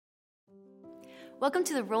Welcome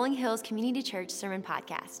to the Rolling Hills Community Church Sermon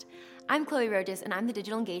Podcast. I'm Chloe Rojas, and I'm the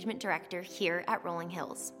Digital Engagement Director here at Rolling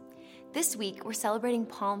Hills. This week, we're celebrating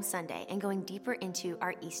Palm Sunday and going deeper into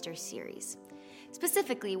our Easter series.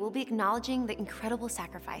 Specifically, we'll be acknowledging the incredible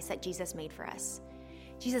sacrifice that Jesus made for us.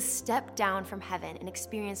 Jesus stepped down from heaven and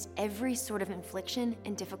experienced every sort of infliction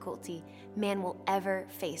and difficulty man will ever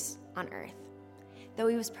face on earth. Though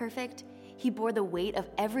he was perfect, he bore the weight of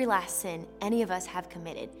every last sin any of us have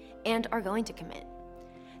committed and are going to commit.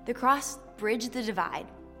 The cross bridged the divide,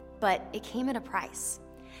 but it came at a price.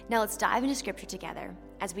 Now let's dive into Scripture together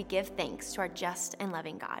as we give thanks to our just and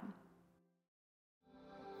loving God.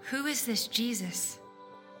 Who is this Jesus?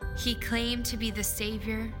 He claimed to be the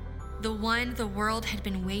Savior, the one the world had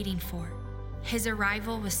been waiting for. His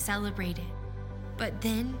arrival was celebrated, but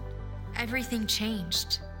then everything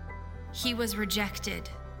changed. He was rejected,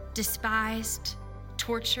 despised,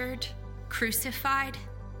 tortured, crucified,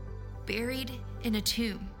 buried in a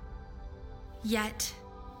tomb. Yet,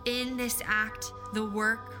 in this act, the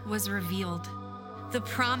work was revealed. The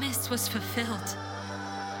promise was fulfilled.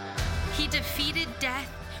 He defeated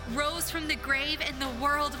death, rose from the grave, and the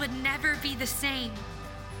world would never be the same.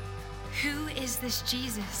 Who is this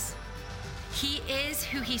Jesus? He is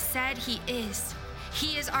who he said he is.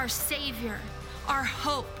 He is our Savior, our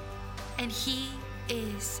hope, and he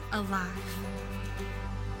is alive.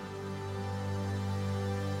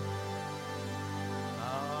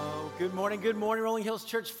 Good morning, Rolling Hills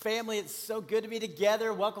Church family. It's so good to be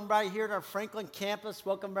together. Welcome everybody here at our Franklin campus.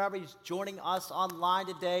 Welcome everybody who's joining us online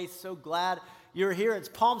today. So glad you're here. It's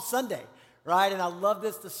Palm Sunday, right? And I love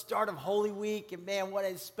this, the start of Holy Week. And man, what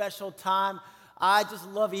a special time. I just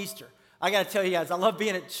love Easter. I got to tell you guys, I love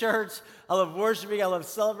being at church. I love worshiping. I love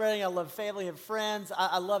celebrating. I love family and friends.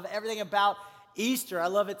 I love everything about Easter. I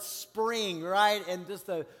love it's spring, right? And just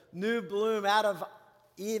the new bloom out of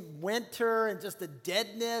winter and just the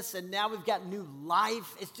deadness, and now we've got new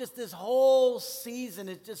life. It's just this whole season.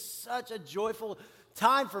 It's just such a joyful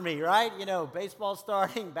time for me, right? You know, baseball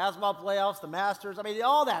starting, basketball playoffs, the Masters. I mean,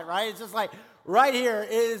 all that, right? It's just like right here.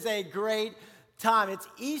 It is a great time. It's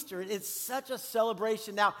Easter. It's such a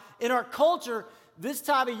celebration. Now, in our culture, this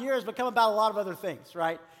time of year has become about a lot of other things,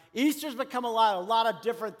 right? Easter's become a lot of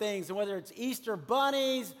different things, and whether it's Easter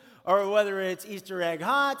bunnies or whether it's Easter egg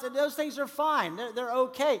hunts, and those things are fine. They're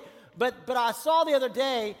okay. But I saw the other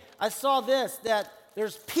day, that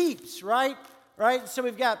there's peeps, right? So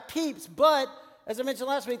we've got peeps, but as I mentioned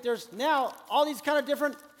last week, there's now all these kind of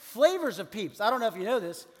different flavors of peeps. I don't know if you know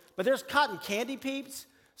this, but there's cotton candy peeps.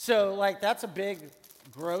 So, like, that's a big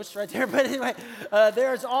gross right there. But anyway,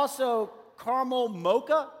 there's also caramel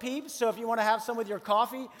mocha peeps. So if you want to have some with your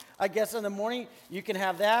coffee, I guess in the morning, you can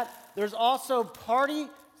have that. There's also party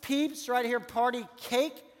peeps right here, party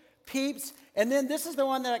cake peeps. And then this is the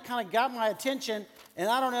one that kind of got my attention, and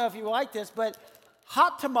I don't know if you like this, but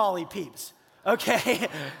hot tamale peeps. Okay.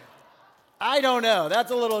 I don't know. That's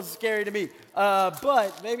a little scary to me.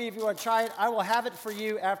 But maybe if you want to try it, I will have it for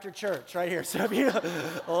you after church right here. So if you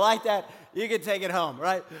like that, you can take it home,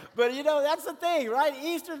 right? But you know, that's the thing, right?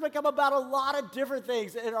 Easter's become about a lot of different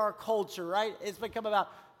things in our culture, right? It's become about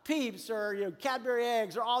peeps or Cadbury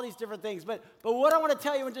eggs or all these different things. But what I want to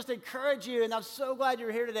tell you and just encourage you, and I'm so glad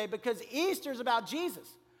you're here today, because Easter's about Jesus,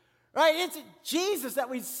 right? It's Jesus that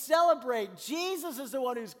we celebrate. Jesus is the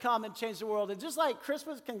one who's come and changed the world. And just like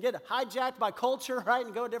Christmas can get hijacked by culture, right,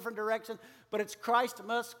 and go a different direction, but it's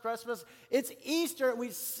Christmas, it's Easter, and we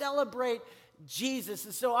celebrate Jesus.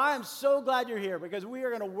 And so I am so glad you're here, because we are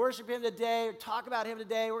going to worship him today, talk about him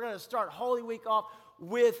today. We're going to start Holy Week off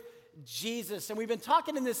with Jesus. And we've been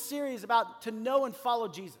talking in this series about to know and follow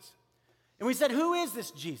Jesus. And we said, who is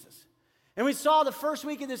this Jesus? And we saw the first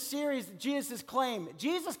week of this series, Jesus claimed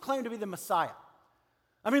to be the Messiah.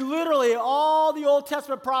 I mean, literally, all the Old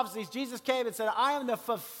Testament prophecies, Jesus came and said, I am the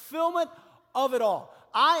fulfillment of it all.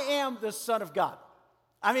 I am the Son of God.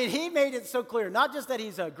 I mean, he made it so clear, not just that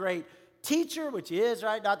he's a great teacher, which he is,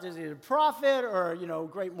 right? Not just he's a prophet or,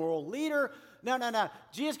 great moral leader. No.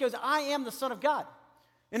 Jesus goes, I am the Son of God.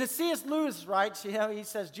 And as C.S. Lewis writes, he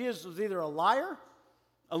says Jesus was either a liar,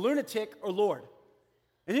 a lunatic, or Lord.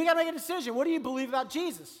 And you got to make a decision. What do you believe about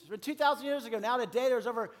Jesus? 2,000 years ago, now today, there's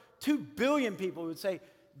over 2 billion people who would say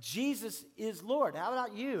Jesus is Lord. How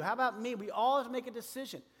about you? How about me? We all have to make a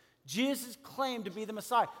decision. Jesus claimed to be the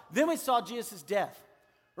Messiah. Then we saw Jesus' death,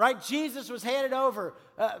 right? Jesus was handed over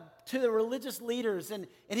to the religious leaders, and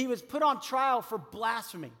he was put on trial for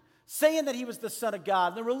blasphemy, saying that he was the Son of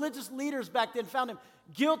God. The religious leaders back then found him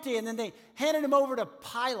guilty, and then they handed him over to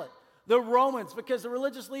Pilate, the Romans, because the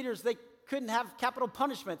religious leaders, they couldn't have capital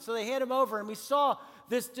punishment, so they handed him over, and we saw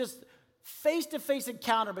this just face-to-face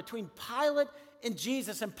encounter between Pilate and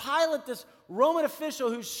Jesus. And Pilate, this Roman official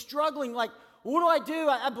who's struggling, like, what do?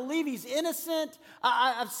 I believe he's innocent.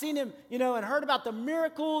 I've seen him, and heard about the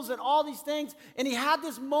miracles and all these things. And he had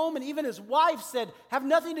this moment, even his wife said, have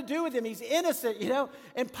nothing to do with him. He's innocent,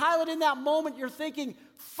 And Pilate, in that moment, you're thinking,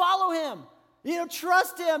 follow him.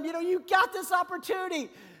 Trust him. You got this opportunity.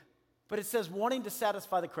 But it says, wanting to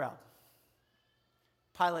satisfy the crowd,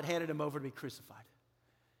 Pilate handed him over to be crucified.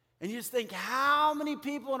 And you just think, how many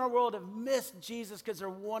people in our world have missed Jesus because they're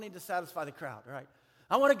wanting to satisfy the crowd, right?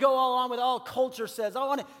 I want to go all on with all culture says. I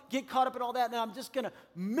want to get caught up in all that, and I'm just going to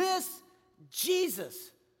miss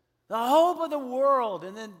Jesus, the hope of the world.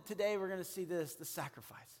 And then today we're going to see this, the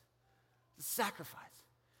sacrifice. The sacrifice.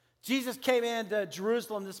 Jesus came into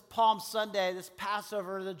Jerusalem this Palm Sunday, this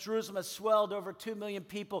Passover. The Jerusalem has swelled over 2 million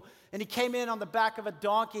people. And he came in on the back of a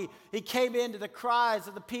donkey. He came into the cries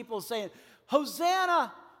of the people saying,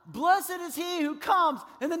 Hosanna, blessed is he who comes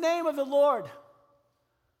in the name of the Lord.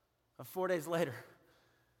 But 4 days later,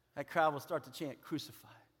 that crowd will start to chant, crucify,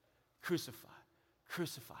 crucify,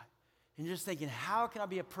 crucify. And you're just thinking, how can I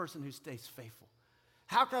be a person who stays faithful?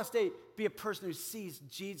 How can I be a person who sees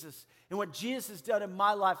Jesus and what Jesus has done in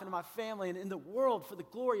my life and in my family and in the world for the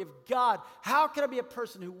glory of God? How can I be a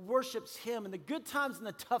person who worships him in the good times and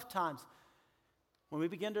the tough times? When we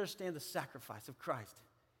begin to understand the sacrifice of Christ,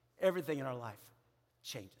 everything in our life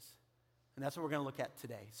changes. And that's what we're going to look at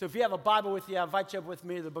today. So if you have a Bible with you, I invite you up with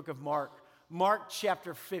me to the book of Mark. Mark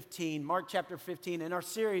chapter 15. Mark chapter 15. In our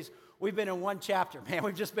series, we've been in one chapter. Man,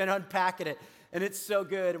 we've just been unpacking it, and it's so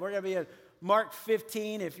good. We're going to be in Mark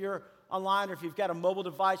 15. If you're online or if you've got a mobile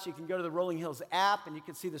device, you can go to the Rolling Hills app, and you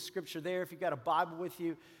can see the scripture there. If you've got a Bible with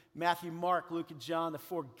you, Matthew, Mark, Luke, and John, the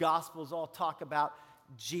 4 Gospels all talk about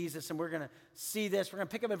Jesus, and we're going to see this. We're going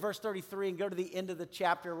to pick up at verse 33 and go to the end of the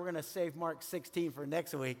chapter. We're going to save Mark 16 for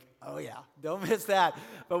next week. Oh, yeah, don't miss that.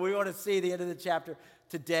 But we want to see the end of the chapter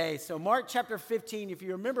today. So Mark chapter 15, if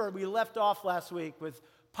you remember, we left off last week with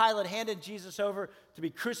Pilate handed Jesus over to be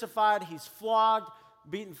crucified. He's flogged,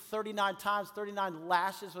 beaten 39 times, 39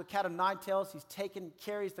 lashes with a cat of 9 tails. He's taken,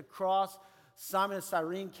 carries the cross. Simon of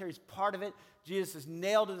Cyrene carries part of it. Jesus is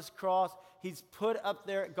nailed to this cross. He's put up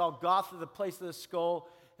there at Golgotha, the place of the skull.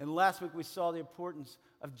 And last week we saw the importance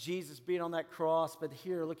of Jesus being on that cross. But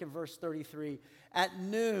here, look at verse 33. At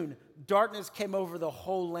noon, darkness came over the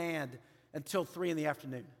whole land until 3 in the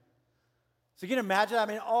afternoon. So you can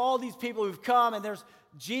imagine, all these people who've come, and there's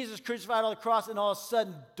Jesus crucified on the cross, and all of a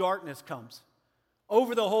sudden, darkness comes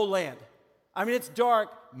over the whole land. It's dark,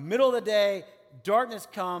 middle of the day, darkness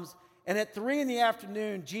comes, and at 3 in the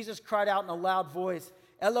afternoon, Jesus cried out in a loud voice,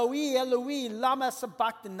 Eloi, Eloi, lama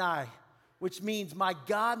sabachthani, which means, my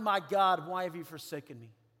God, why have you forsaken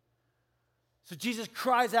me? So Jesus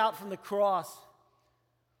cries out from the cross.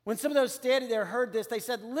 When some of those standing there heard this, they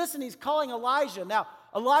said, listen, he's calling Elijah. Now,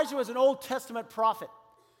 Elijah was an Old Testament prophet.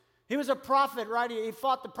 He was a prophet, right? He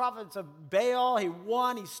fought the prophets of Baal. He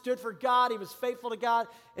won. He stood for God. He was faithful to God.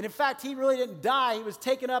 And in fact, he really didn't die. He was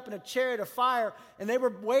taken up in a chariot of fire, and they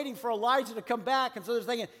were waiting for Elijah to come back. And so they're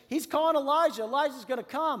thinking, he's calling Elijah. Elijah's going to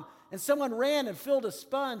come. And someone ran and filled a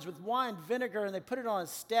sponge with wine vinegar, and they put it on his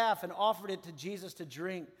staff and offered it to Jesus to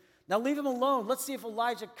drink. Now leave him alone. Let's see if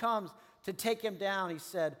Elijah comes to take him down, he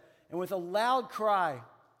said. And with a loud cry,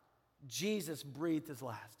 Jesus breathed his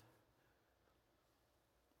last.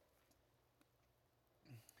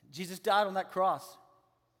 Jesus died on that cross.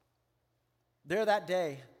 There that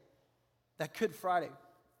day, that Good Friday,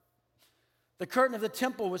 the curtain of the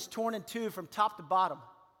temple was torn in two from top to bottom.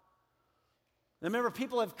 Remember,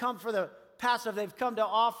 people have come for the Passover. They've come to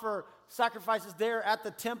offer sacrifices there at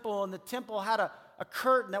the temple, and the temple had a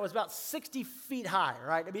curtain that was about 60 feet high,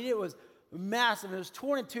 right? It was massive. It was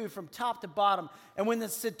torn in two from top to bottom. And when the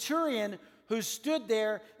centurion who stood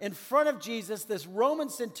there in front of Jesus, this Roman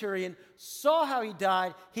centurion, saw how he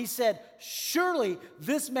died, he said, surely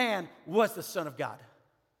this man was the Son of God.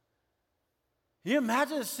 Can you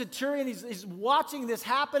imagine a centurion? He's watching this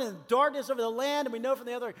happen in darkness over the land, and we know from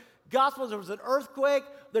the other Gospels there was an earthquake,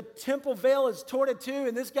 the temple veil is torn in two,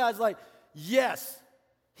 and this guy's like, yes,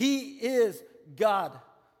 he is God.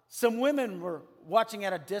 Some women were watching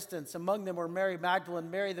at a distance. Among them were Mary Magdalene,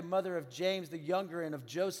 Mary the mother of James the younger, and of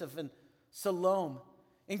Joseph, and Salome.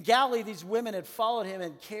 In Galilee, these women had followed him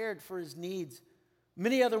and cared for his needs.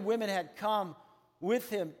 Many other women had come with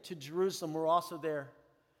him to Jerusalem, were also there.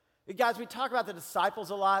 Guys, we talk about the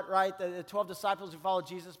disciples a lot, right? The 12 disciples who followed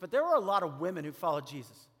Jesus, but there were a lot of women who followed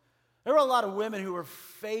Jesus. There were a lot of women who were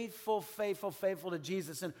faithful to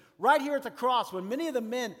Jesus. And right here at the cross, when many of the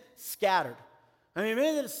men scattered, many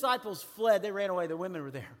of the disciples fled, they ran away, the women were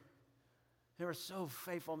there. They were so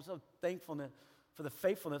faithful. I'm so thankful for the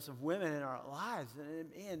faithfulness of women in our lives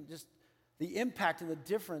and just the impact and the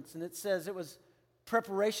difference. And it says it was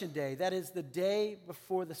preparation day. That is the day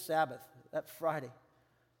before the Sabbath, that Friday.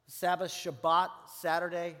 Sabbath, Shabbat,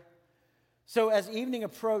 Saturday. So as evening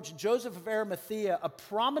approached, Joseph of Arimathea, a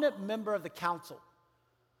prominent member of the council.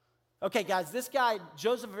 Okay, guys, this guy,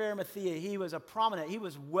 Joseph of Arimathea, he was he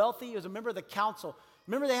was wealthy, he was a member of the council.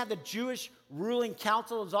 Remember they had the Jewish ruling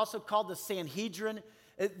council, it was also called the Sanhedrin.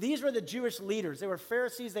 These were the Jewish leaders. They were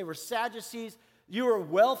Pharisees, they were Sadducees. You were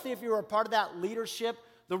wealthy if you were a part of that leadership.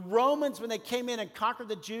 The Romans, when they came in and conquered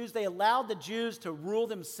the Jews, they allowed the Jews to rule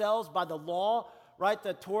themselves by the law, right?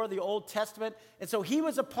 The Torah, the Old Testament. And so he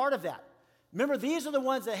was a part of that. Remember, these are the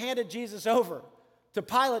ones that handed Jesus over to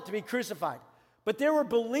Pilate to be crucified. But there were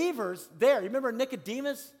believers there. You remember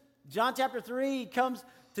Nicodemus? John chapter 3, he comes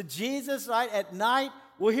to Jesus, right, at night.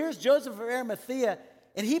 Well, here's Joseph of Arimathea,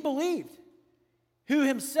 and he believed, who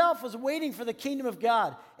himself was waiting for the kingdom of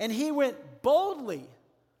God. And he went boldly.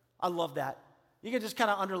 I love that. You can just kind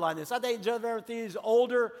of underline this. I think Joseph of Arimathea is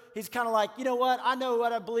older. He's kind of like, you know what? I know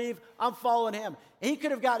what I believe. I'm following him. And he could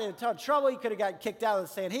have gotten in a ton of trouble. He could have gotten kicked out of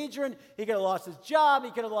the Sanhedrin. He could have lost his job. He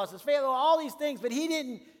could have lost his family, all these things. But he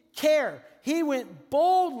didn't care. He went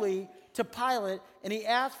boldly to Pilate, and he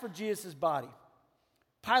asked for Jesus' body.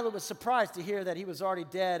 Pilate was surprised to hear that he was already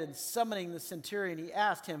dead, and summoning the centurion, he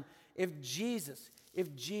asked him if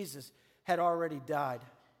Jesus had already died.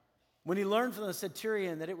 When he learned from the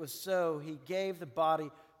centurion that it was so, he gave the body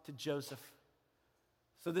to Joseph.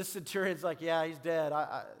 So this centurion's like, yeah, he's dead.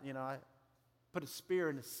 I put a spear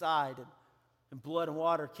in his side, and blood and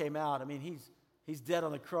water came out. I mean, he's dead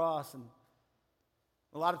on the cross. And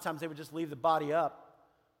a lot of times they would just leave the body up.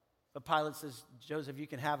 But Pilate says, Joseph, you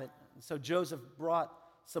can have it. And so Joseph brought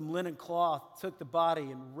some linen cloth, took the body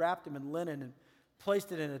and wrapped him in linen and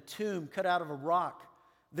placed it in a tomb cut out of a rock.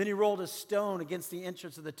 Then he rolled a stone against the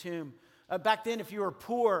entrance of the tomb. Back then, if you were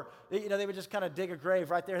poor, they would just kind of dig a grave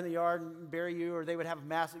right there in the yard and bury you, or they would have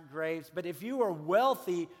massive graves. But if you were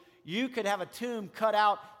wealthy, you could have a tomb cut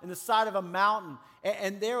out in the side of a mountain,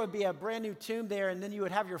 and there would be a brand new tomb there, and then you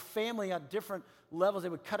would have your family on different levels. They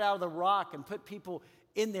would cut out of the rock and put people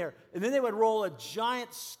in there, and then they would roll a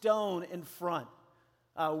giant stone in front.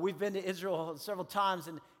 We've been to Israel several times,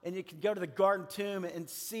 and you can go to the Garden Tomb and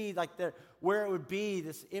see like where it would be,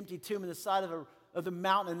 this empty tomb in the side of the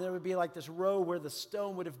mountain, and there would be like this row where the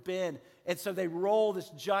stone would have been. And so they roll this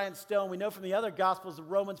giant stone. We know from the other Gospels, the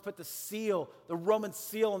Romans put the Roman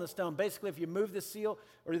seal on the stone. Basically, if you move the seal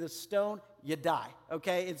or the stone, you die,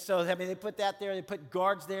 okay? And so, they put that there. They put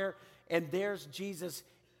guards there, and there's Jesus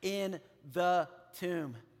in the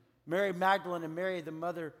tomb. Mary Magdalene and Mary, the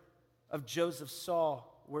mother of Joseph, saw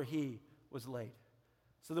where he was laid.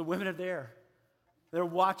 So the women are there. They're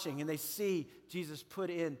watching, and they see Jesus put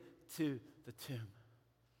into the tomb.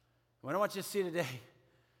 What I want you to see today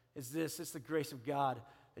is this. It's the grace of God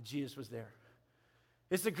that Jesus was there.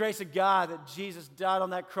 It's the grace of God that Jesus died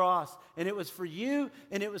on that cross, and it was for you,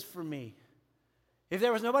 and it was for me. If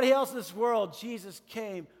there was nobody else in this world, Jesus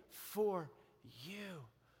came for you.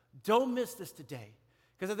 Don't miss this today,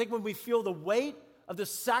 because I think when we feel the weight of the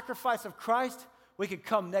sacrifice of Christ, we can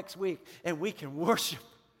come next week and we can worship.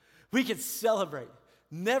 We can celebrate.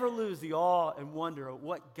 Never lose the awe and wonder of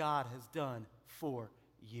what God has done for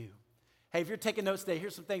you. Hey, if you're taking notes today,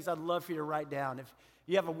 here's some things I'd love for you to write down. If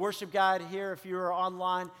you have a worship guide here, if you're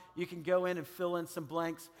online, you can go in and fill in some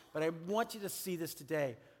blanks. But I want you to see this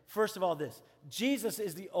today. First of all, this. Jesus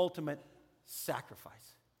is the ultimate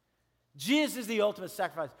sacrifice. Jesus is the ultimate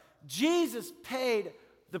sacrifice. Jesus paid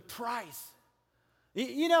the price.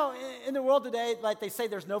 You know, in the world today, like they say,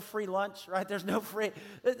 there's no free lunch, right? There's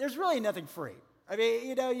really nothing free. I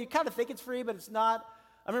mean, you kind of think it's free, but it's not.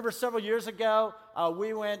 I remember several years ago,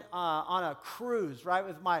 we went on a cruise, right,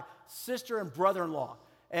 with my sister and brother-in-law.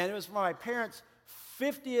 And it was for my parents'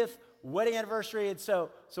 50th wedding anniversary. And so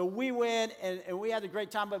we went, and we had a great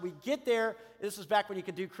time. But we get there. This was back when you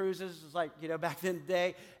could do cruises. It was like, back in the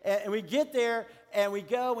day. And we get there, and we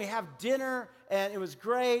go, and we have dinner, and it was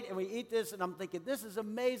great. And we eat this, and I'm thinking, this is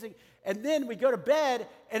amazing. And then we go to bed,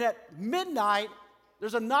 and at midnight,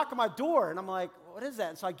 there's a knock on my door. And I'm like, what is that?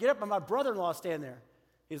 And so I get up, and my brother-in-law is standing there.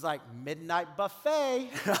 He's like, midnight buffet.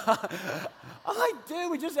 I'm like,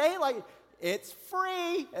 dude, we just ate. Like, it's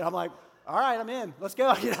free. And I'm like, all right, I'm in. Let's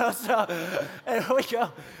go. And we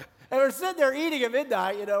go. And we're sitting there eating at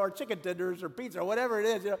midnight, or chicken tenders or pizza or whatever it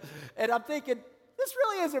is, And I'm thinking, this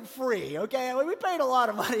really isn't free, okay? I mean, we paid a lot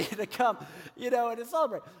of money to come, and to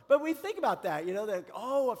celebrate. But we think about that, they're like,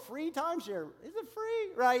 a free timeshare. Is it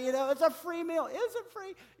free, right? It's a free meal. Is it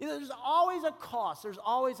free? There's always a cost. There's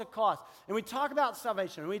always a cost. And we talk about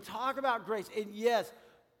salvation, and we talk about grace, and yes,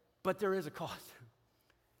 but there is a cost.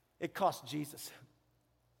 It cost Jesus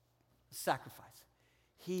sacrifice.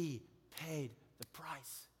 He paid the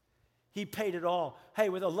price. He paid it all. Hey,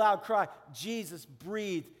 with a loud cry, Jesus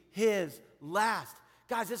breathed his last.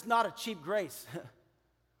 Guys, it's not a cheap grace.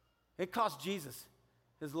 It cost Jesus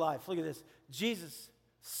his life. Look at this. Jesus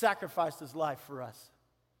sacrificed his life for us.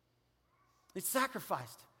 He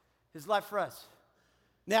sacrificed his life for us.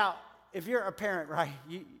 Now, if you're a parent, right,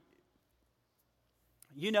 you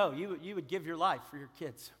would give your life for your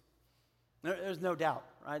kids. There's no doubt,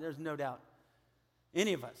 right? There's no doubt.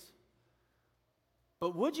 Any of us.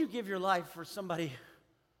 But would you give your life for somebody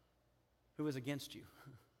who was against you?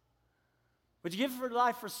 Would you give your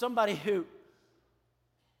life for somebody who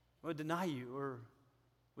would deny you or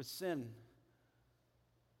would sin?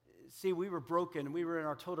 See, we were broken. We were in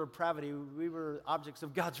our total depravity. We were objects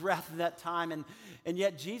of God's wrath at that time, and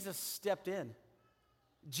yet Jesus stepped in.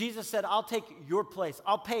 Jesus said, I'll take your place.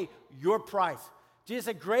 I'll pay your price. Jesus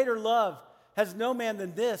said, greater love has no man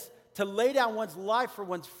than this, to lay down one's life for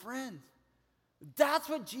one's friends. That's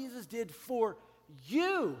what Jesus did for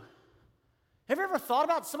you. Have you ever thought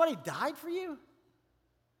about somebody died for you?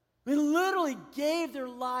 They literally gave their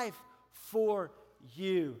life for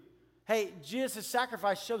you. Hey, Jesus'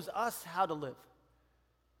 sacrifice shows us how to live.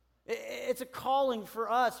 It's a calling for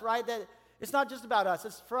us, right? That it's not just about us.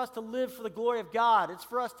 It's for us to live for the glory of God. It's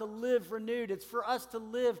for us to live renewed. It's for us to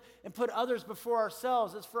live and put others before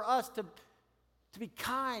ourselves. It's for us to be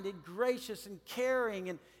kind and gracious and caring,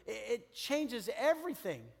 and it changes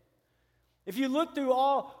everything. If you look through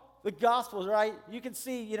all the Gospels, right, you can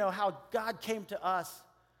see, how God came to us.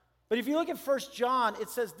 But if you look at 1 John, it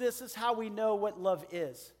says this is how we know what love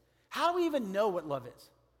is. How do we even know what love is?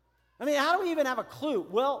 I mean, how do we even have a clue?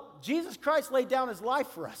 Well, Jesus Christ laid down his life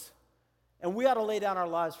for us, and we ought to lay down our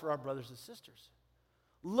lives for our brothers and sisters.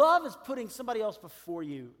 Love is putting somebody else before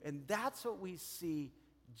you, and that's what we see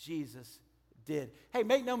Jesus did. Hey,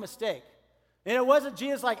 make no mistake. And it wasn't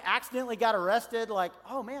Jesus accidentally got arrested,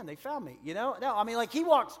 oh man, they found me, No, I mean, he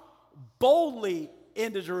walks boldly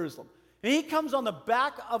into Jerusalem. And he comes on the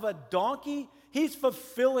back of a donkey. He's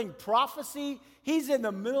fulfilling prophecy. He's in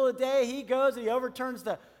the middle of the day. He goes and he overturns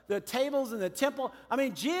the tables in the temple. I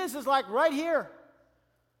mean, Jesus is right here.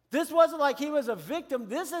 This wasn't like he was a victim.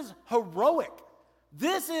 This is heroic.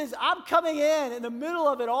 I'm coming in the middle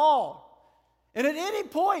of it all. And at any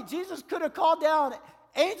point, Jesus could have called down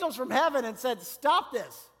angels from heaven and said, stop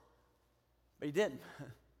this. But he didn't.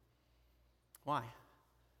 Why?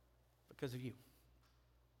 Because of you.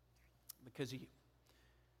 Because of you.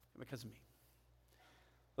 And because of me.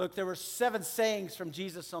 Look, there were 7 sayings from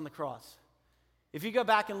Jesus on the cross. If you go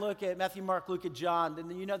back and look at Matthew, Mark, Luke, and John, then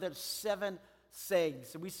there's 7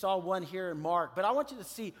 sayings. And we saw one here in Mark. But I want you to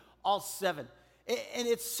see all 7. And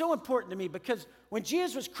it's so important to me because when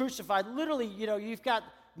Jesus was crucified, literally, you've got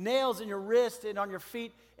nails in your wrist and on your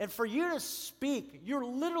feet. And for you to speak, you're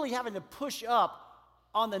literally having to push up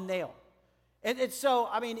on the nail. And so,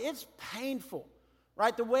 I mean, it's painful,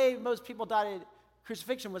 right? The way most people died at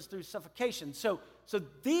crucifixion was through suffocation. So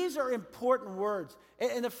these are important words.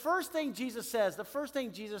 And the first thing Jesus says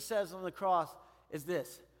on the cross is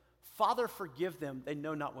this: Father, forgive them. They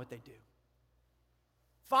know not what they do.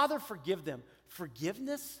 Father, forgive them.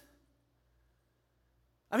 Forgiveness?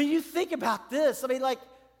 I mean, you think about this. I mean,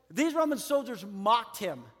 these Roman soldiers mocked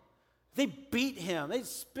him. They beat him. They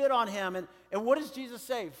spit on him. And what does Jesus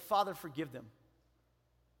say? Father, forgive them.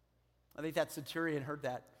 I think that centurion heard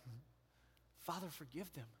that. Father,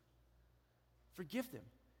 forgive them. Forgive them.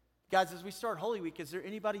 Guys, as we start Holy Week, is there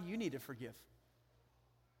anybody you need to forgive?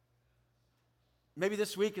 Maybe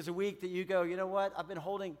this week is a week that you go, you know what? I've been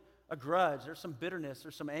holding a grudge. There's some bitterness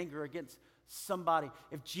or some anger against somebody.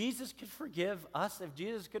 If Jesus could forgive us, if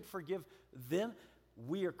Jesus could forgive them,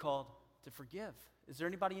 we are called to forgive. Is there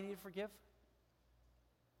anybody you need to forgive?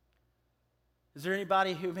 Is there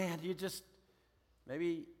anybody who, man, you just,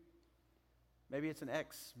 maybe it's an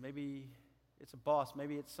ex, maybe it's a boss,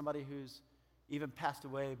 maybe it's somebody who's even passed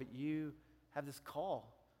away, but you have this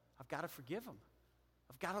call. I've got to forgive them.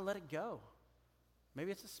 I've got to let it go.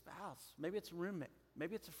 Maybe it's a spouse, maybe it's a roommate,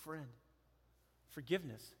 maybe it's a friend.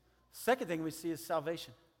 Forgiveness. Second thing we see is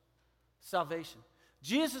salvation. Salvation.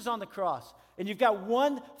 Jesus is on the cross, and you've got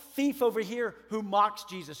one thief over here who mocks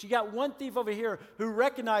Jesus. You got one thief over here who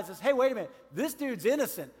recognizes, hey, wait a minute, this dude's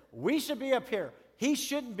innocent. We should be up here. He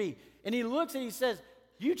shouldn't be. And he looks and he says,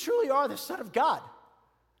 you truly are the Son of God.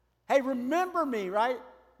 Hey, remember me, right?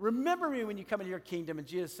 Remember me when you come into your kingdom. And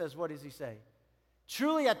Jesus says, what does he say?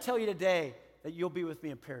 Truly, I tell you today that you'll be with me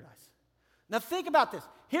in paradise. Now think about this.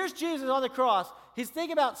 Here's Jesus on the cross. He's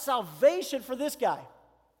thinking about salvation for this guy.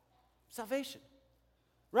 Salvation,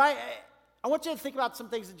 right? I want you to think about some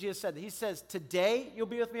things that Jesus said. He says, today you'll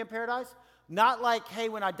be with me in paradise. Not like, hey,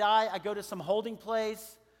 when I die, I go to some holding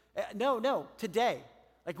place. No, today.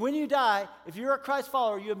 Like when you die, if you're a Christ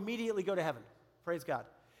follower, you immediately go to heaven. Praise God.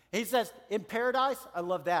 He says, in paradise, I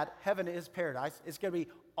love that. Heaven is paradise. It's going to be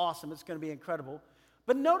awesome. It's going to be incredible.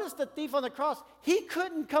 But notice the thief on the cross. He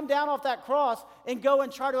couldn't come down off that cross and go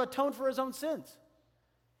and try to atone for his own sins.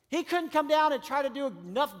 He couldn't come down and try to do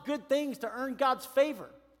enough good things to earn God's favor.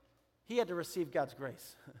 He had to receive God's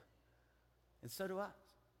grace. And so do us,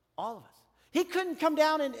 all of us. He couldn't come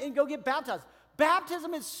down and go get baptized.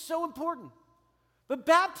 Baptism is so important. But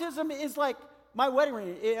baptism is like my wedding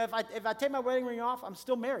ring. If I take my wedding ring off, I'm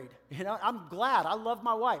still married. You know, I'm glad. I love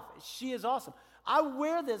my wife. She is awesome. I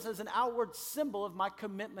wear this as an outward symbol of my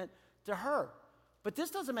commitment to her. But this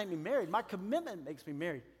doesn't make me married. My commitment makes me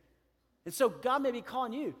married. And so God may be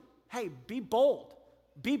calling you, hey, be bold.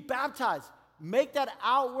 Be baptized. Make that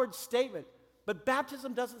outward statement. But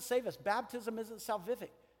baptism doesn't save us. Baptism isn't salvific.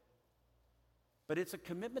 But it's a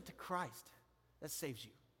commitment to Christ that saves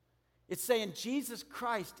you. It's saying Jesus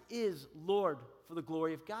Christ is Lord for the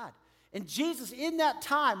glory of God. And Jesus, in that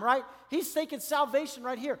time, right, he's thinking salvation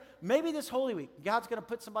right here. Maybe this Holy Week, God's going to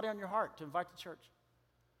put somebody on your heart to invite to church.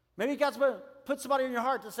 Maybe God's going to put somebody in your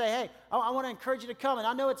heart to say, hey, I want to encourage you to come. And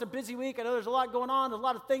I know it's a busy week. I know there's a lot going on. There's a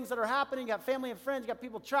lot of things that are happening. You got family and friends. You got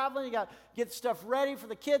people traveling. You got to get stuff ready for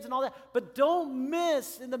the kids and all that. But don't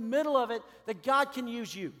miss in the middle of it that God can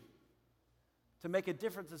use you to make a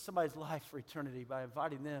difference in somebody's life for eternity by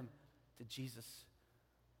inviting them to Jesus.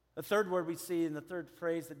 The third word we see in the third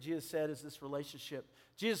phrase that Jesus said is this relationship.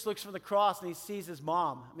 Jesus looks from the cross and he sees his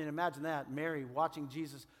mom. I mean, imagine that, Mary watching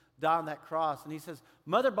Jesus die on that cross. And he says,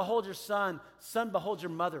 mother, behold your son. Son, behold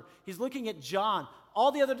your mother. He's looking at John.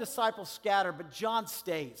 All the other disciples scatter, but John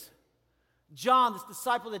stays. John, this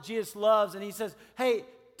disciple that Jesus loves, and he says, hey,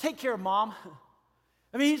 take care of mom.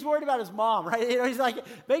 I mean, he's worried about his mom, right? You know, he's like,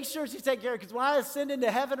 make sure she's taken care of. Because when I ascend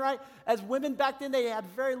into heaven, right, as women back then, they had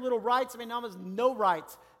very little rights. I mean, almost no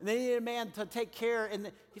rights. And they needed a man to take care.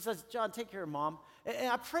 And he says, John, take care of mom. And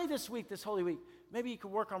I pray this week, this Holy Week, maybe you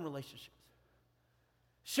can work on relationships.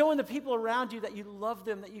 Showing the people around you that you love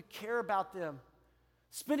them, that you care about them.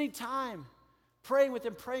 Spending time praying with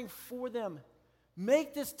them, praying for them.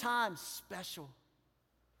 Make this time special.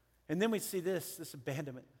 And then we see this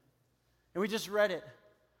abandonment. And we just read it.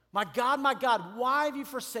 My God, why have you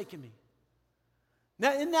forsaken me?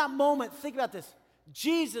 Now, in that moment, think about this.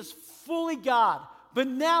 Jesus, fully God, but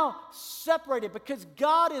now separated because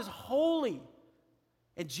God is holy.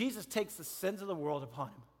 And Jesus takes the sins of the world upon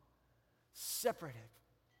him. Separated.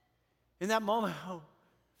 In that moment,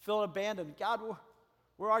 feeling abandoned. God,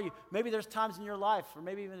 where are you? Maybe there's times in your life, or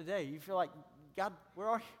maybe even today, you feel like, God, where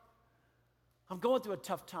are you? I'm going through a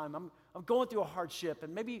tough time. I'm going through a hardship.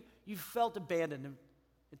 And maybe you felt abandoned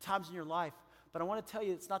in times in your life. But I want to tell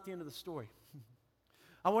you, it's not the end of the story.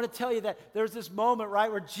 I want to tell you that there's this moment, right,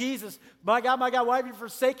 where Jesus, my God, why have you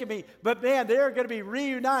forsaken me? But man, they're going to be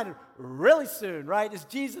reunited really soon, right, as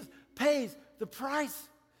Jesus pays the price.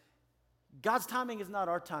 God's timing is not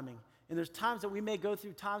our timing. And there's times that we may go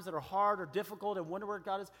through times that are hard or difficult and wonder where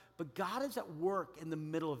God is. But God is at work in the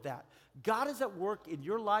middle of that. God is at work in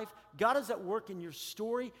your life. God is at work in your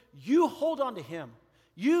story. You hold on to him.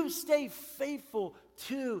 You stay faithful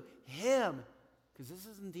to him. Because this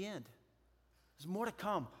isn't the end. There's more to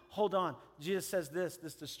come. Hold on. Jesus says this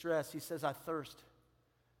distress. He says, I thirst.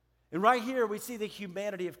 And right here we see the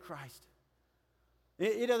humanity of Christ.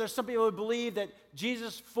 You know, there's some people who believe that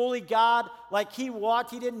Jesus, fully God, like he walked,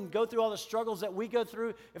 he didn't go through all the struggles that we go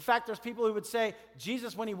through. In fact, there's people who would say,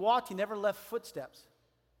 Jesus, when he walked, he never left footsteps.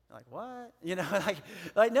 You're like, what? You know,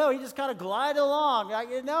 like no, he just kind of glided along.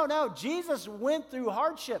 Like, no, Jesus went through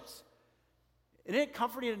hardships. Isn't it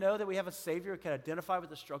comforting to know that we have a Savior who can identify with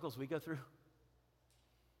the struggles we go through?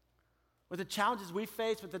 With the challenges we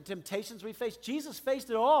face, with the temptations we face. Jesus faced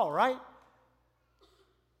it all, right?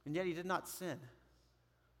 And yet he did not sin.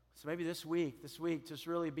 So maybe this week, just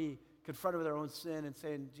really be confronted with our own sin and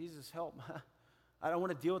saying, Jesus, help. I don't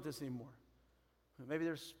want to deal with this anymore. Maybe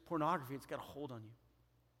there's pornography. It's got a hold on you.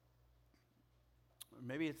 Or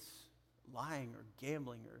maybe it's lying or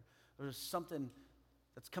gambling or there's something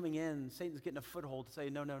that's coming in and Satan's getting a foothold to say,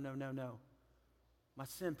 no. My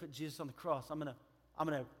sin put Jesus on the cross. I'm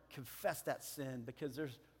gonna confess that sin because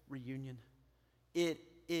there's reunion. It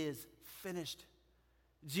is finished.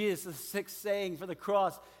 Jesus, the sixth saying for the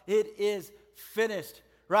cross, it is finished,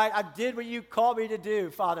 right? I did what you called me to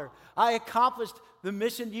do, Father. I accomplished the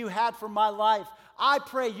mission you had for my life. I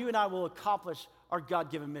pray you and I will accomplish our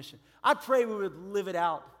God-given mission. I pray we would live it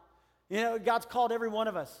out. You know, God's called every one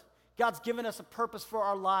of us. God's given us a purpose for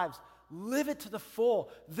our lives. Live it to the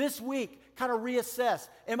full. This week, kind of reassess.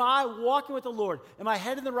 Am I walking with the Lord? Am I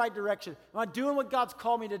heading in the right direction? Am I doing what God's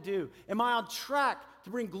called me to do? Am I on track to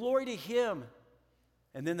bring glory to Him?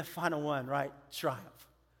 And then the final one, right? Triumph.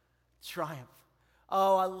 Triumph.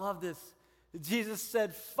 Oh, I love this. Jesus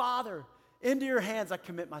said, Father, into your hands I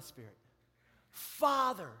commit my spirit.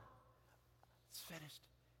 Father, it's finished.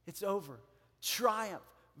 It's over. Triumph.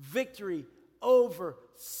 Victory over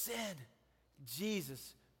sin.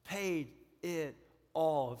 Jesus paid it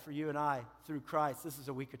all for you and I through Christ. This is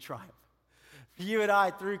a week of triumph. For you and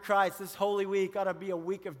I through Christ, this holy week ought to be a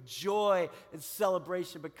week of joy and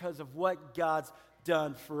celebration because of what God's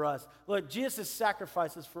done for us. Look, Jesus'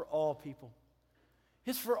 sacrifice is for all people.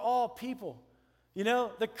 It's for all people. You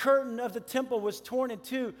know, the curtain of the temple was torn in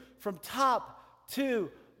two from top to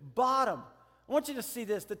bottom. I want you to see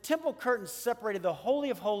this. The temple curtain separated the Holy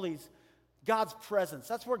of Holies, God's presence.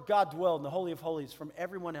 That's where God dwelled in the Holy of Holies from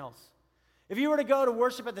everyone else. If you were to go to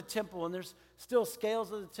worship at the temple, and there's still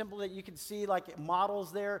scales of the temple that you can see like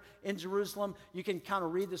models there in Jerusalem, you can kind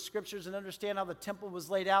of read the scriptures and understand how the temple was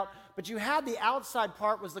laid out. But you had the outside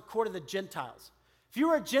part was the court of the Gentiles. If you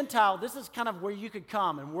were a Gentile, this is kind of where you could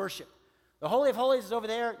come and worship. The Holy of Holies is over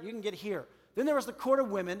there. You can get here. Then there was the court of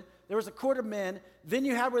women. There was the court of men. Then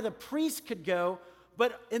you had where the priests could go.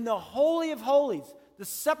 But in the Holy of Holies,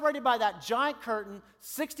 separated by that giant curtain,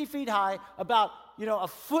 60 feet high, about, a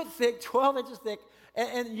foot thick, 12 inches thick,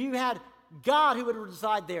 and you had God who would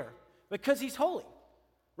reside there because He's holy,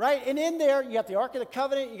 right? And in there, you got the Ark of the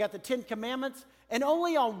Covenant, you got the 10 Commandments, and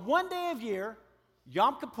only on one day of year,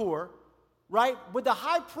 Yom Kippur, right, would the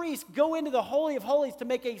high priest go into the Holy of Holies to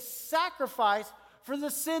make a sacrifice for the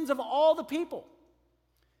sins of all the people.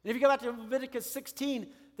 And if you go back to Leviticus 16,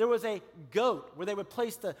 there was a goat where they would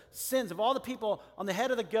place the sins of all the people on the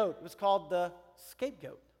head of the goat. It was called the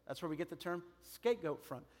scapegoat. That's where we get the term scapegoat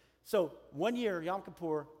from. So 1 year, Yom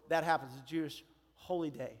Kippur, that happens. It's a Jewish holy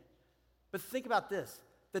day. But think about this.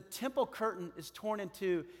 The temple curtain is torn in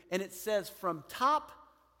two, and it says from top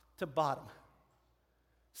to bottom.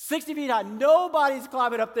 60 feet high. Nobody's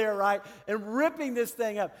climbing up there, right, and ripping this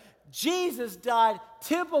thing up. Jesus died,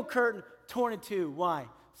 temple curtain torn in two. Why?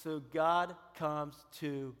 So God comes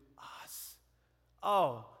to us.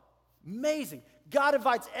 Oh, amazing. God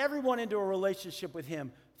invites everyone into a relationship with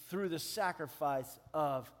Him through the sacrifice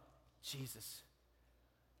of Jesus.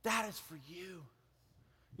 That is for you.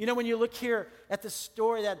 You know, when you look here at the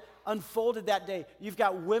story that unfolded that day, you've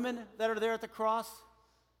got women that are there at the cross,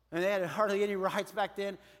 and they had hardly any rights back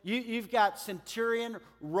then. You've got centurion,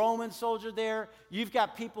 Roman soldier there. You've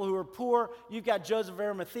got people who are poor. You've got Joseph of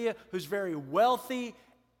Arimathea, who's very wealthy.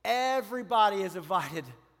 Everybody is invited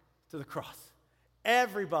to the cross.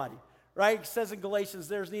 Everybody, right? It says in Galatians,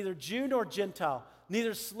 there's neither Jew nor Gentile,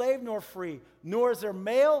 neither slave nor free, nor is there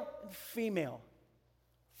male and female.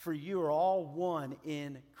 For you are all one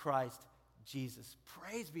in Christ Jesus.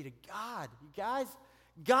 Praise be to God. You guys,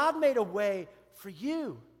 God made a way for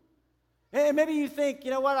you. And maybe you think, you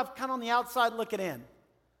know what, I'm kind of on the outside looking in.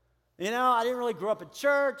 You know, I didn't really grow up in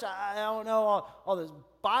church. I don't know all those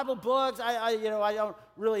Bible books. I don't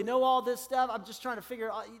really know all this stuff. I'm just trying to figure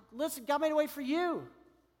out. Listen, God made a way for you.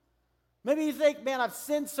 Maybe you think, man, I've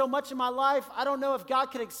sinned so much in my life. I don't know if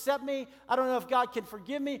God can accept me. I don't know if God can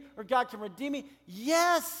forgive me or God can redeem me.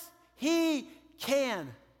 Yes, He can.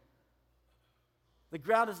 The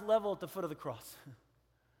ground is level at the foot of the cross.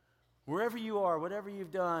 Wherever you are, whatever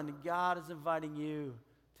you've done, God is inviting you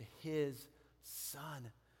to His Son.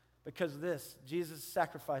 Because of this, Jesus'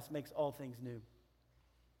 sacrifice makes all things new.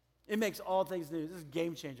 It makes all things new. This is a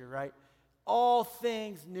game changer, right? All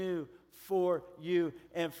things new for you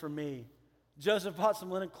and for me. Joseph bought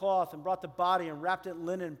some linen cloth and brought the body and wrapped it in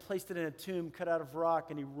linen and placed it in a tomb cut out of rock,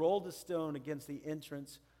 and he rolled a stone against the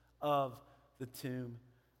entrance of the tomb.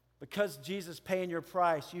 Because Jesus paying your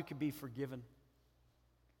price, you can be forgiven.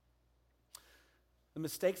 The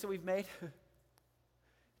mistakes that we've made,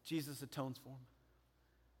 Jesus atones for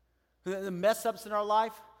them. The mess-ups in our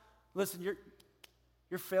life, listen,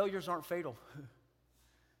 your failures aren't fatal.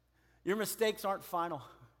 Your mistakes aren't final.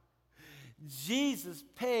 Jesus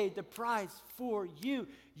paid the price for you.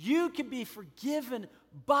 You can be forgiven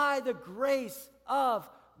by the grace of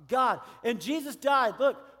God. And Jesus died,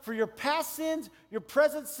 look, for your past sins, your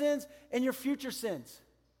present sins, and your future sins.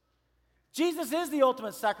 Jesus is the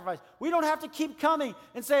ultimate sacrifice. We don't have to keep coming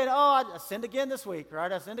and saying, oh, I sinned again this week,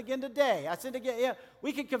 right? I sinned again today. I sinned again. Yeah,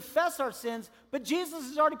 we can confess our sins, but Jesus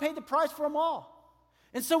has already paid the price for them all.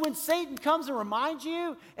 And so when Satan comes and reminds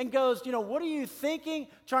you and goes, what are you thinking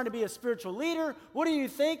trying to be a spiritual leader? What are you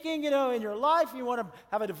thinking, in your life? You want to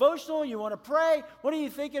have a devotional? You want to pray? What are you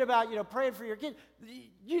thinking about, praying for your kids?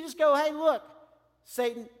 You just go, hey, look,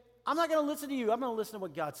 Satan, I'm not going to listen to you. I'm going to listen to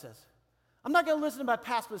what God says. I'm not going to listen to my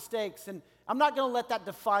past mistakes, and I'm not going to let that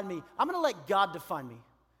define me. I'm going to let God define me.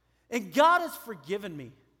 And God has forgiven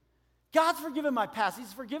me. God's forgiven my past.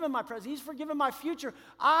 He's forgiven my present. He's forgiven my future.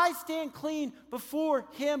 I stand clean before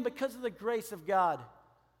Him because of the grace of God.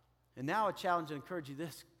 And now I challenge and encourage you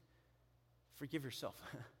this. Forgive yourself.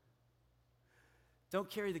 Don't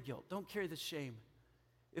carry the guilt. Don't carry the shame.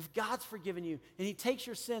 If God's forgiven you and He takes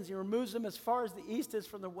your sins, He removes them as far as the east is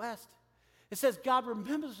from the west. It says God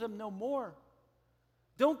remembers them no more.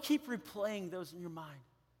 Don't keep replaying those in your mind.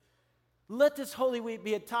 Let this Holy Week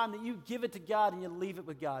be a time that you give it to God and you leave it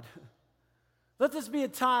with God. Let this be a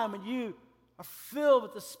time when you are filled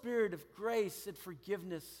with the Spirit of grace and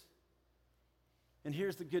forgiveness. And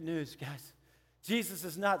here's the good news, guys. Jesus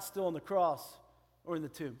is not still on the cross or in the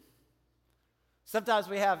tomb. Sometimes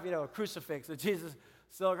we have, a crucifix of Jesus.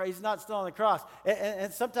 He's not still on the cross.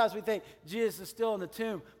 And sometimes we think Jesus is still in the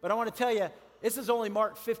tomb. But I want to tell you, this is only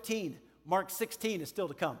Mark 15. Mark 16 is still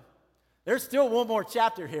to come. There's still one more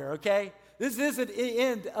chapter here, okay? This isn't the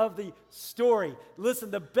end of the story. Listen,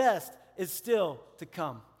 the best is still to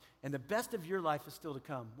come. And the best of your life is still to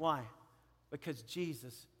come. Why? Because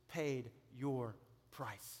Jesus paid your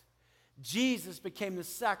price. Jesus became the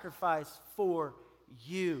sacrifice for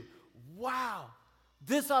you. Wow.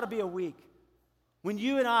 This ought to be a week when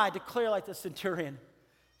you and I declare like the centurion,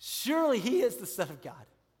 surely He is the Son of God.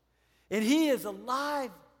 And He is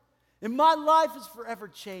alive. And my life is forever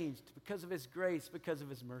changed because of His grace, because of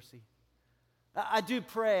His mercy. I do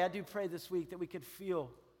pray this week that we could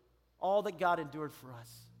feel all that God endured for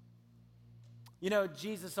us.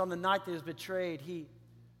 Jesus, on the night that He was betrayed, He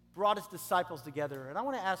brought His disciples together. And I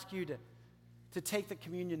want to ask you to take the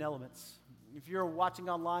communion elements. If you're watching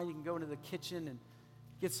online, you can go into the kitchen and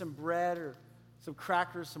get some bread or some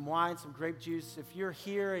crackers, some wine, some grape juice. If you're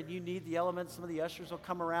here and you need the elements, some of the ushers will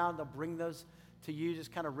come around. They'll bring those to you.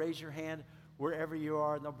 Just kind of raise your hand wherever you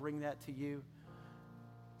are, and they'll bring that to you.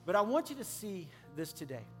 But I want you to see this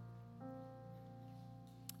today.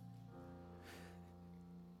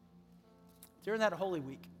 During that Holy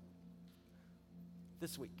Week,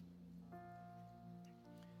 this week,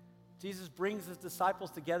 Jesus brings His disciples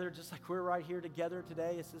together just like we're right here together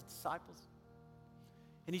today as His disciples.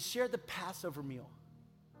 And He shared the Passover meal.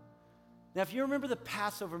 Now, if you remember the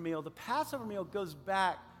Passover meal goes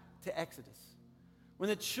back to Exodus, when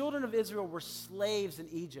the children of Israel were slaves in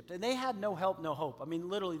Egypt, and they had no help, no hope. I mean,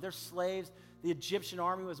 literally, they're slaves. The Egyptian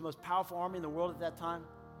army was the most powerful army in the world at that time.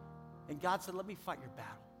 And God said, let me fight your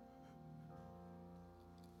battle.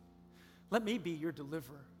 Let me be your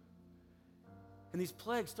deliverer. And these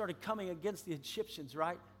plagues started coming against the Egyptians,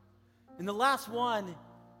 right? And the last one,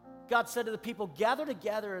 God said to the people, gather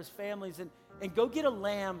together as families and go get a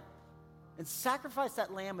lamb and sacrifice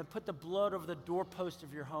that lamb and put the blood over the doorpost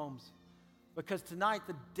of your homes. Because tonight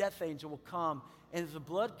the death angel will come, and as the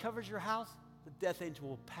blood covers your house, the death angel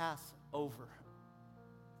will pass over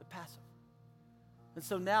the Passover. And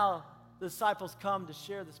so now the disciples come to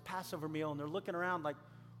share this Passover meal, and they're looking around like,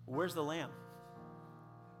 well, where's the lamb?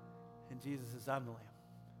 And Jesus says, I'm the lamb.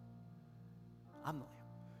 I'm the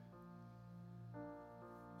lamb.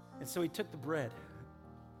 And so He took the bread.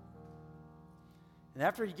 And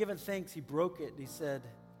after He'd given thanks, He broke it, and He said,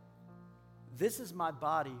 this is my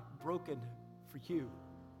body broken for you.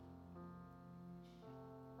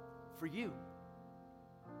 For you.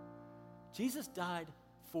 Jesus died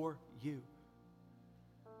for you.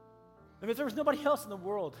 I mean, if there was nobody else in the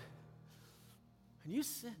world and you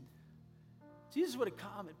sinned, Jesus would have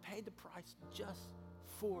come and paid the price just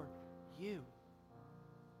for you.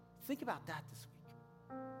 Think about that this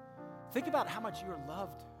week. Think about how much you are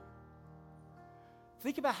loved.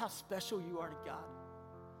 Think about how special you are to God.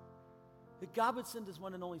 That God would send His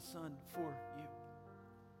one and only Son for you.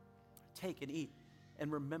 Take and eat in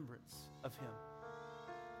remembrance of Him.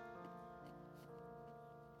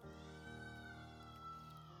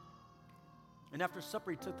 And after supper,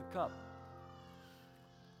 He took the cup.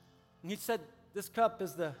 And He said, this cup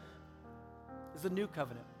is the new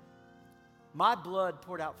covenant. My blood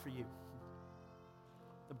poured out for you.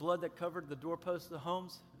 The blood that covered the doorposts of the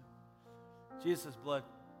homes, Jesus' blood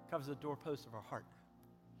covers the doorposts of our heart.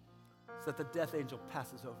 So that the death angel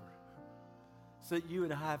passes over. So that you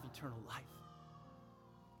and I have eternal life.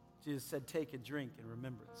 Jesus said, take and drink in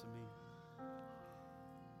remembrance of me.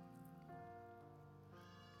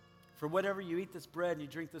 For whatever you eat this bread and you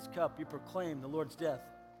drink this cup, you proclaim the Lord's death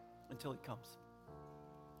until he comes.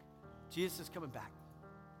 Jesus is coming back.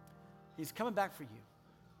 He's coming back for you.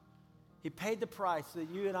 He paid the price so that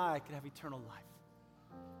you and I could have eternal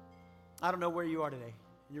life. I don't know where you are today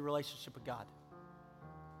in your relationship with God.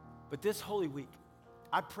 But this Holy Week,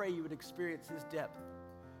 I pray you would experience his depth,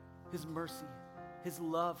 his mercy, his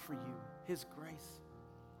love for you, his grace.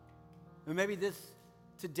 And maybe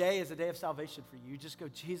today is a day of salvation for you. You just go,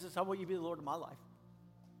 Jesus, I want you to be the Lord of my life.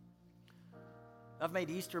 I've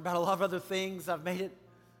made Easter about a lot of other things.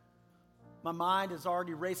 My mind is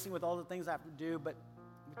already racing with all the things I have to do, but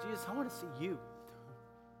Jesus, I want to see you.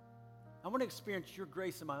 I want to experience your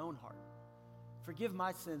grace in my own heart. Forgive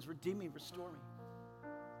my sins, redeem me, restore me.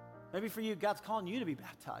 Maybe for you, God's calling you to be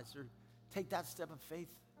baptized or take that step of faith.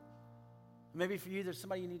 Maybe for you, there's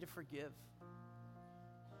somebody you need to forgive.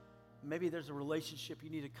 Maybe there's a relationship you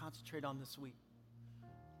need to concentrate on this week.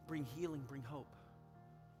 Bring healing, bring hope.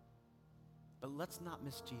 But let's not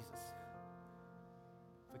miss Jesus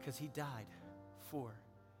because he died for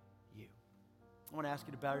you. I want to ask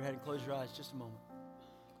you to bow your head and close your eyes just a moment.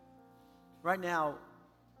 Right now,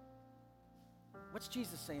 what's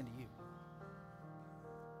Jesus saying to you?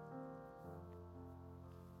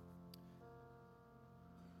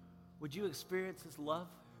 Would you experience his love,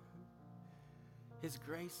 his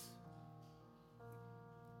grace?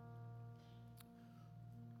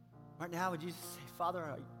 Right now, would you say, Father,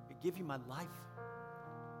 I give you my life.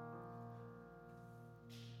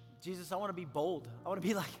 Jesus, I want to be bold. I want to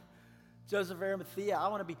be like Joseph of Arimathea. I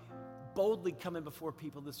want to be boldly coming before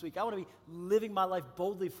people this week. I want to be living my life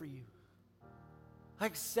boldly for you. I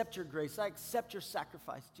accept your grace. I accept your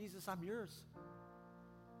sacrifice. Jesus, I'm yours.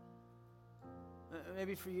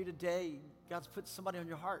 Maybe for you today, God's put somebody on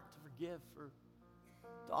your heart to forgive or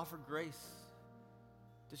to offer grace,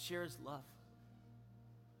 to share his love.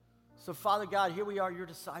 So, Father God, here we are, your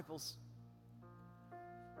disciples.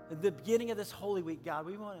 At the beginning of this Holy Week, God,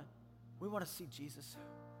 we want to see Jesus.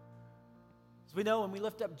 As we know, when we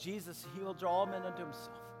lift up Jesus, he will draw all men unto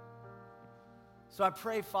himself. So I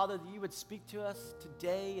pray, Father, that you would speak to us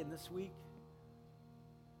today and this week,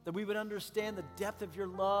 that we would understand the depth of your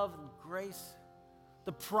love and grace,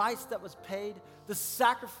 the price that was paid, the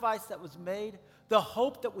sacrifice that was made, the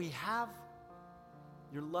hope that we have,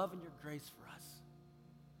 your love and your grace for us.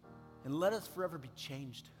 And let us forever be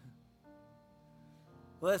changed.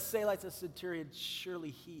 Let us say like the centurion, surely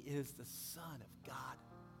he is the Son of God,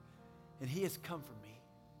 and he has come for me.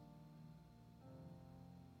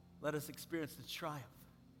 Let us experience the triumph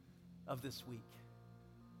of this week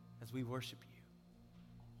as we worship you.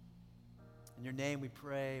 In your name we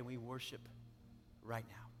pray and we worship right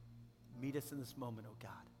now. Meet us in this moment, oh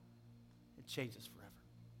God, and change us forever.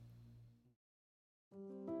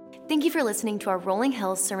 Thank you for listening to our Rolling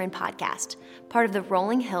Hills Sermon Podcast, part of the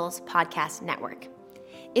Rolling Hills Podcast Network.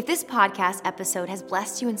 If this podcast episode has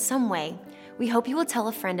blessed you in some way, we hope you will tell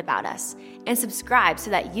a friend about us and subscribe so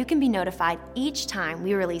that you can be notified each time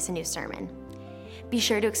we release a new sermon. Be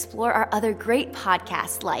sure to explore our other great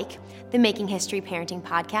podcasts like the Making History Parenting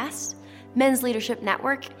Podcast, Men's Leadership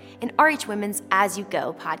Network, and RH Women's As You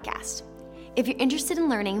Go podcast. If you're interested in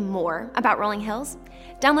learning more about Rolling Hills,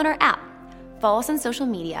 download our app, follow us on social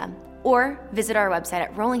media, or visit our website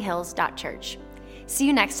at rollinghills.church. See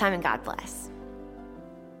you next time and God bless.